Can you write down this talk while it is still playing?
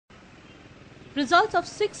Results of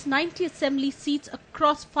 690 assembly seats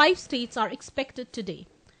across 5 states are expected today.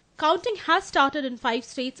 Counting has started in 5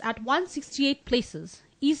 states at 168 places.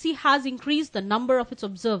 EC has increased the number of its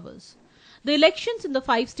observers. The elections in the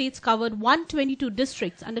 5 states covered 122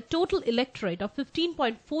 districts and a total electorate of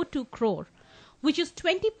 15.42 crore, which is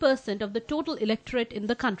 20% of the total electorate in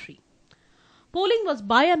the country. Polling was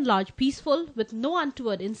by and large peaceful, with no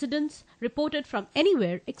untoward incidents reported from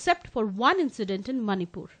anywhere except for one incident in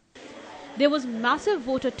Manipur. There was massive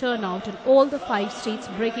voter turnout in all the 5 states,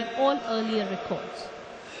 breaking all earlier records.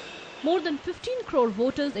 More than 15 crore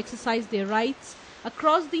voters exercised their rights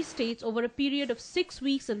across these states over a period of 6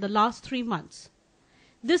 weeks in the last 3 months.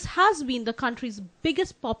 This has been the country's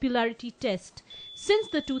biggest popularity test since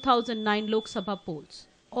the 2009 Lok Sabha polls.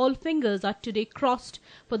 All fingers are today crossed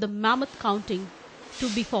for the mammoth counting to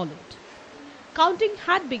be followed. Counting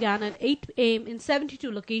had begun at 8 a.m. in 72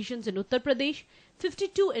 locations in Uttar Pradesh,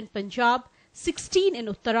 52 in Punjab, 16 in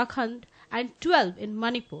Uttarakhand and 12 in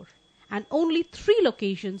Manipur, and only 3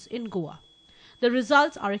 locations in Goa. The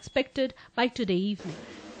results are expected by today evening.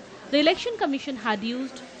 The Election Commission had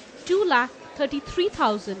used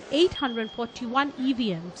 233,841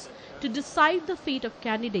 EVMs to decide the fate of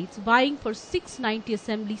candidates vying for 690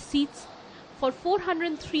 assembly seats, for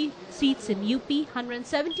 403 seats in UP,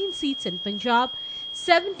 117 seats in Punjab,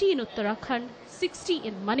 70 in Uttarakhand, 60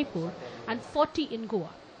 in Manipur and 40 in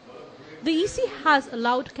Goa. The EC has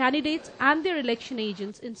allowed candidates and their election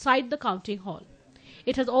agents inside the counting hall.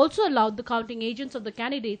 It has also allowed the counting agents of the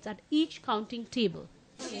candidates at each counting table.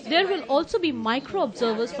 There will also be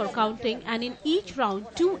micro-observers for counting, and in each round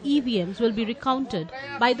 2 EVMs will be recounted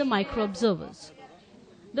by the micro-observers.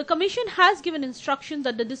 The Commission has given instructions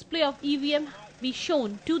that the display of EVM be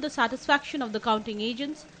shown to the satisfaction of the counting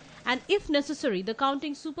agents, and if necessary, the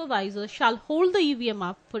counting supervisor shall hold the EVM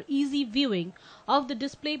up for easy viewing of the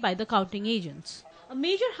display by the counting agents. A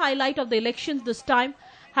major highlight of the elections this time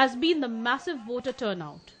has been the massive voter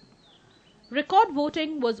turnout. Record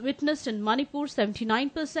voting was witnessed in Manipur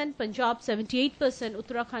 79%, Punjab 78%,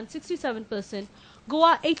 Uttarakhand 67%,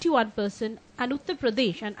 Goa 81% and Uttar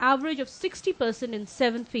Pradesh an average of 60% in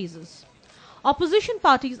 7 phases. Opposition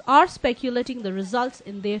parties are speculating the results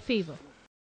in their favor.